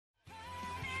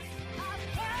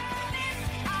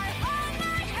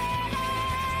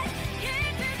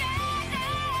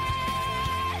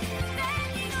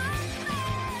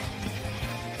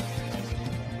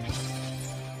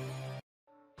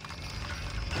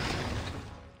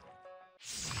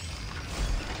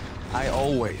I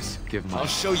always give my... I'll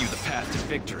show you the path to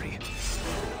victory.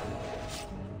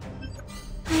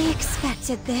 I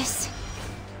expected this.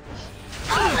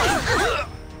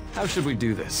 How should we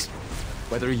do this?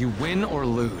 Whether you win or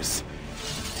lose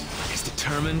is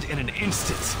determined in an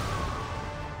instant.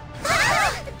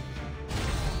 Ha!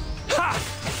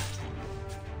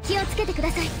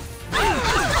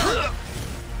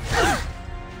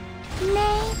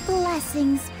 May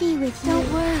blessings be with you.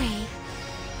 Don't worry.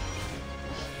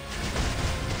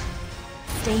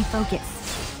 Stay focused.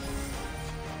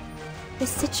 The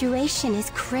situation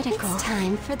is critical. It's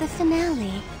time for the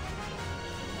finale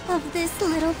of this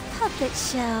little puppet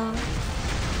show.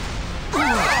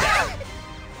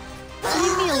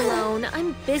 Leave me alone.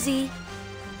 I'm busy.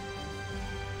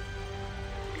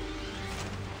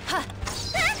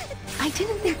 I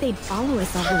didn't think they'd follow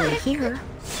us all the way here.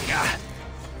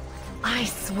 I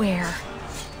swear.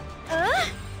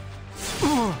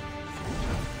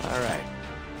 Alright.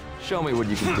 Show me what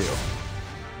you can do.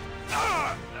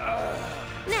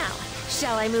 Now,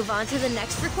 shall I move on to the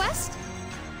next request?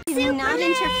 Do not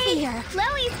interfere.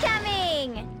 Chloe's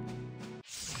coming!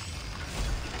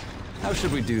 How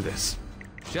should we do this?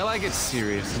 Shall I get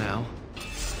serious now?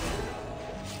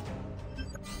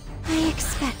 I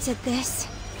expected this.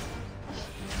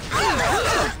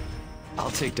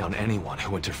 I'll take down anyone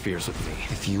who interferes with me.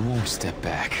 If you won't step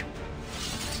back,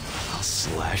 I'll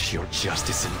slash your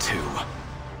justice in two.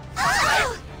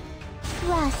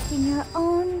 Trust in your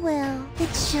own will. The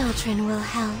children will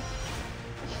help.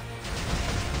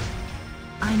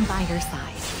 I'm by your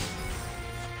side.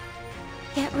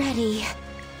 Get ready.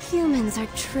 Humans are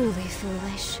truly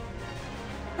foolish.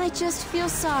 I just feel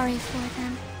sorry for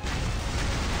them.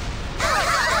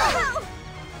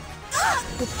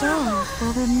 The door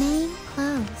will remain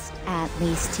closed. At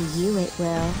least to you it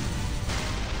will.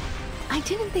 I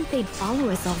didn't think they'd follow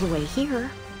us all the way here.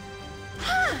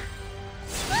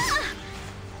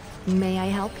 May I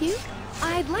help you?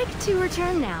 I'd like to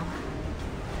return now.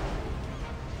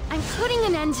 I'm putting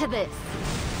an end to this.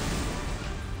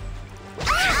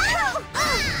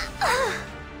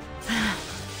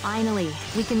 Finally,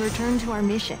 we can return to our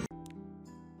mission.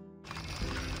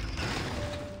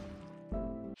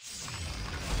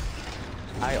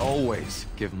 I always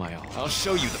give my all. I'll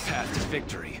show you the path to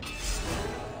victory.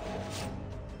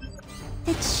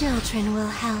 The children will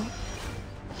help.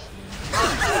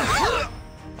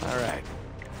 Alright.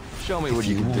 Show me what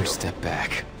you can do. Step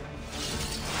back.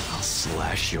 I'll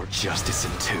slash your justice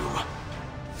in two.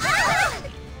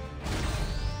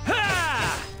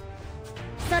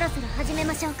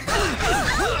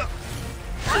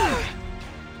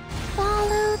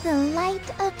 Follow the light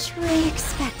of truth. I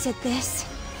expected this.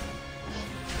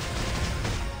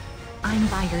 I'm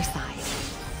by your side.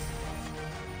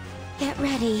 Get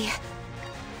ready.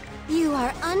 You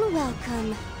are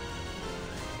unwelcome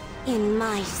in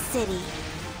my city.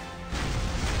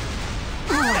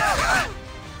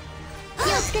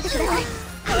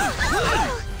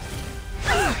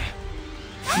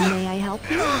 May I help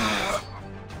you?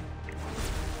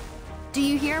 Do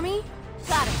you hear me?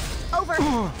 Got it. Over.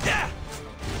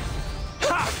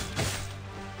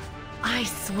 I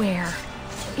swear,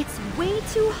 it's way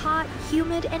too hot,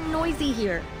 humid, and noisy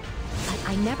here. But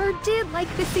I never did like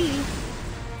the sea.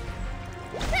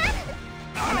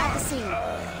 I'm at the scene.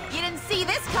 You didn't see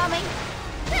this coming.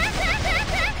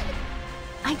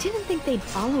 I didn't think they'd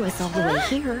follow us all the way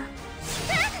here.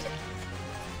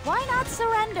 Why not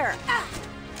surrender?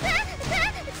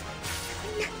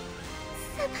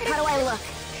 How do I look?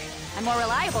 I'm more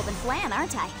reliable than Flan,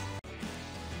 aren't I?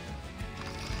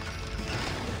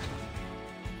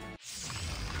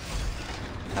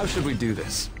 How should we do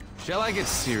this? Shall I get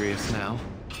serious now?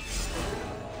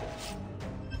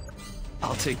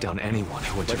 I'll take down anyone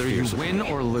who interferes with me. Whether you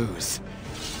win or lose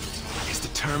is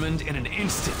determined in an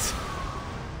instant.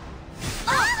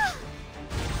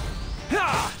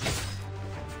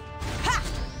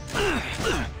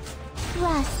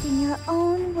 Trust in your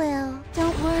own will.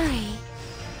 Don't worry.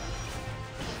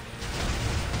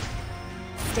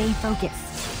 Stay focused.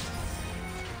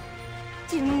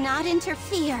 Do not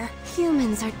interfere.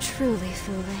 Humans are truly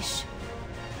foolish.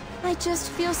 I just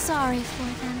feel sorry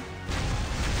for them.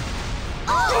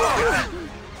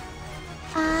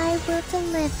 I will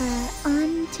deliver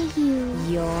unto you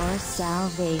your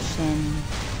salvation.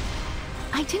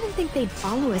 I didn't think they'd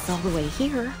follow us all the way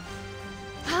here.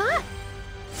 Huh?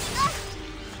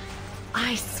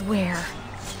 I swear,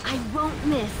 I won't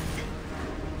miss.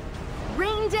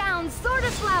 Rain down, sword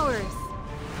of flowers!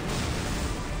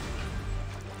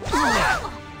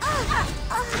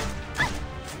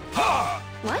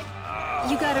 What?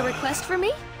 You got a request for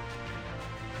me?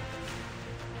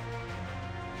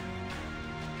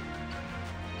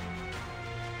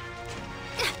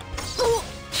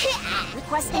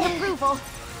 requesting approval.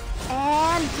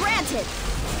 And granted.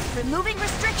 Removing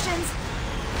restrictions.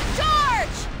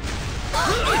 Charge!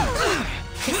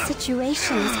 The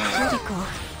situation is critical.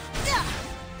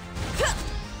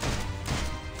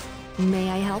 May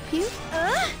I help you?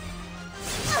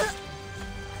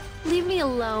 Leave me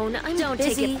alone. I'm Don't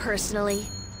busy. take it personally.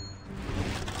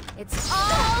 It's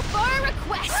all for a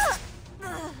request!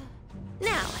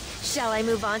 Now, shall I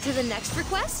move on to the next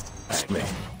request? Ask me.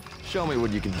 Show me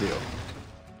what you can do.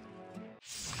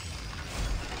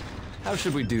 How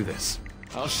should we do this?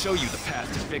 I'll show you the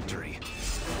path to victory.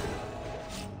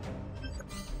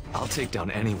 I'll take down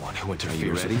anyone who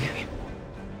interferes with me.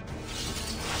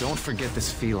 Don't forget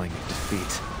this feeling of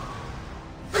defeat.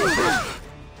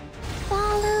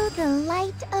 Follow the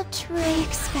light of truth. I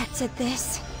expected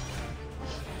this.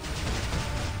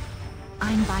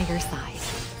 I'm by your side.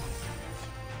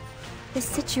 The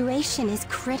situation is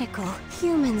critical.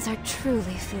 Humans are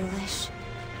truly foolish.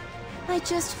 I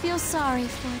just feel sorry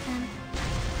for them.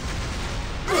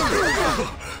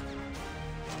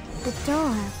 The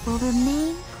door will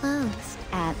remain closed.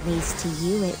 At least to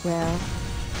you it will.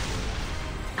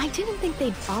 I didn't think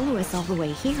they'd follow us all the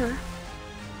way here.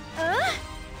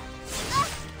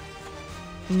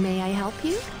 May I help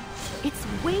you? It's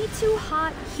way too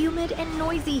hot, humid, and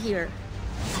noisy here.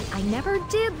 I never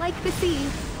did like the sea.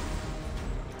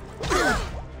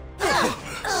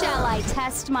 Shall I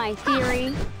test my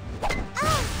theory?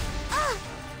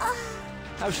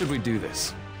 How should we do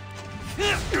this?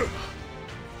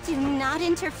 Do not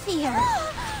interfere.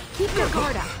 Keep your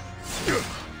guard up.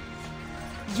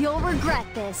 You'll regret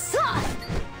this.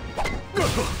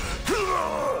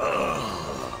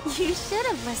 You should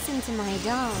have listened to my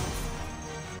dolls.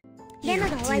 They're You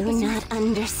not all I do was- not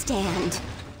understand.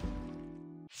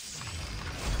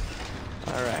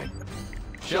 All right.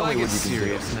 Shall I get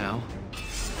serious now?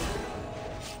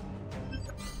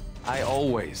 I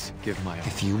always give my all.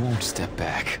 If you won't step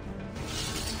back,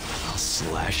 I'll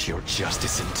slash your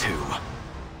justice in two.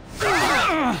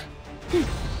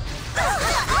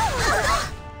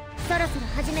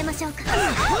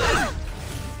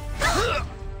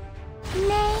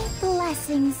 May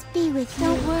blessings be with you.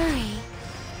 Don't worry.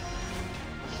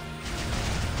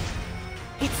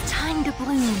 It's time to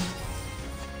bloom.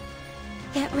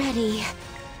 Get ready.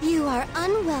 You are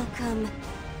unwelcome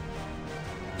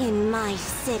in my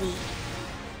city.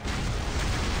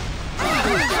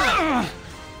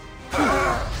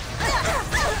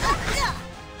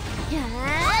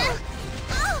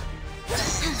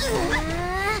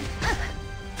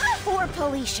 For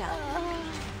Felicia.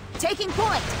 Taking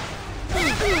point.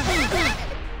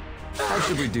 How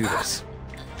should we do this?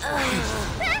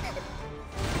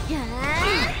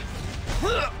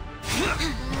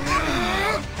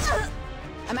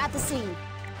 I'm at the scene.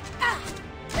 How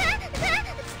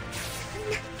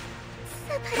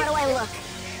do I look?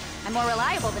 I'm more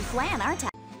reliable than Flan, aren't I?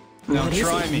 Now What is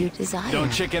try it me. you desire?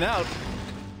 Don't chicken out.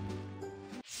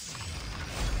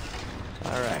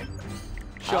 All right.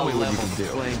 Show me what you can do.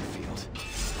 Playing field.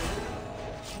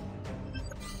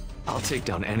 I'll take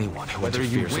down anyone who Whether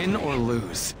you interferes win with me. or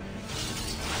lose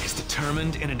is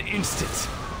determined in an instant.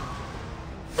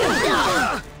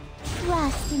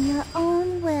 Trust in your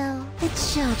own will. The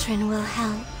children will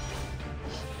help.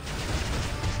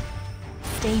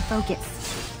 Stay focused.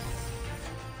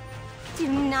 Do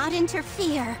not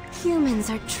interfere. Humans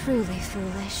are truly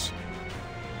foolish.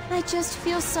 I just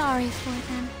feel sorry for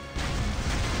them.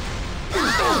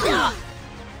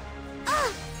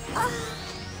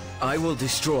 I will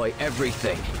destroy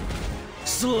everything.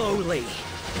 Slowly.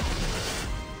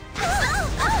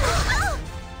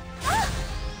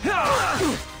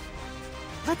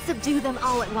 Let's subdue them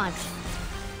all at once.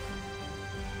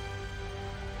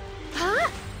 Huh?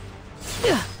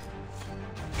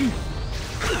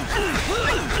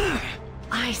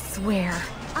 I swear,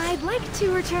 I'd like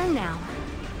to return now.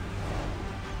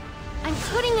 I'm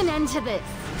putting an end to this.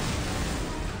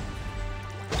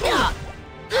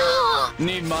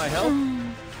 Need my help?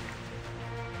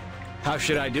 How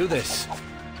should I do this?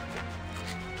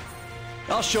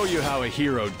 I'll show you how a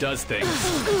hero does things.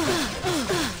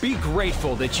 Be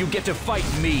grateful that you get to fight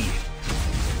me.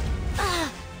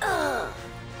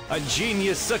 A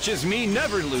genius such as me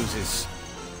never loses.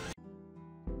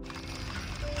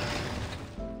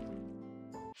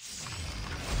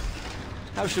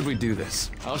 How should we do this?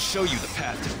 I'll show you the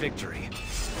path to victory.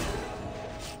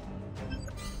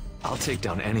 I'll take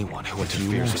down anyone who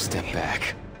interferes with me. Step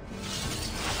back.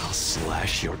 I'll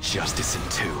slash your justice in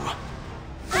two.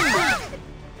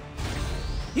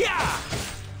 Yeah!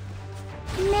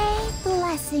 May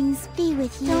blessings be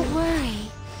with you. Don't worry.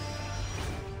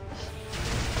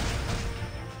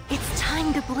 It's time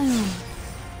starting to bloom.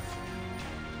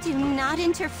 Do not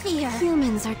interfere.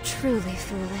 Humans are truly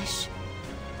foolish.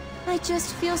 I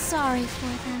just feel sorry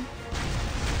for them.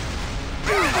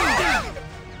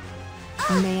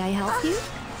 May I help you?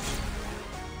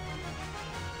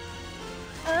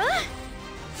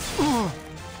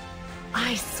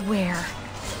 I swear,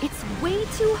 it's way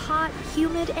too hot,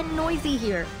 humid, and noisy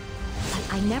here.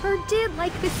 But I never did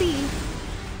like the sea.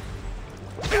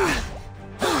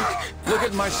 Look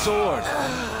at my sword,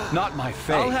 not my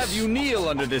face. I'll have you kneel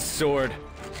under this sword.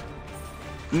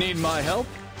 Need my help?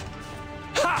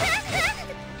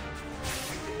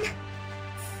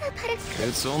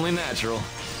 It's only natural.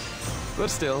 But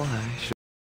still, I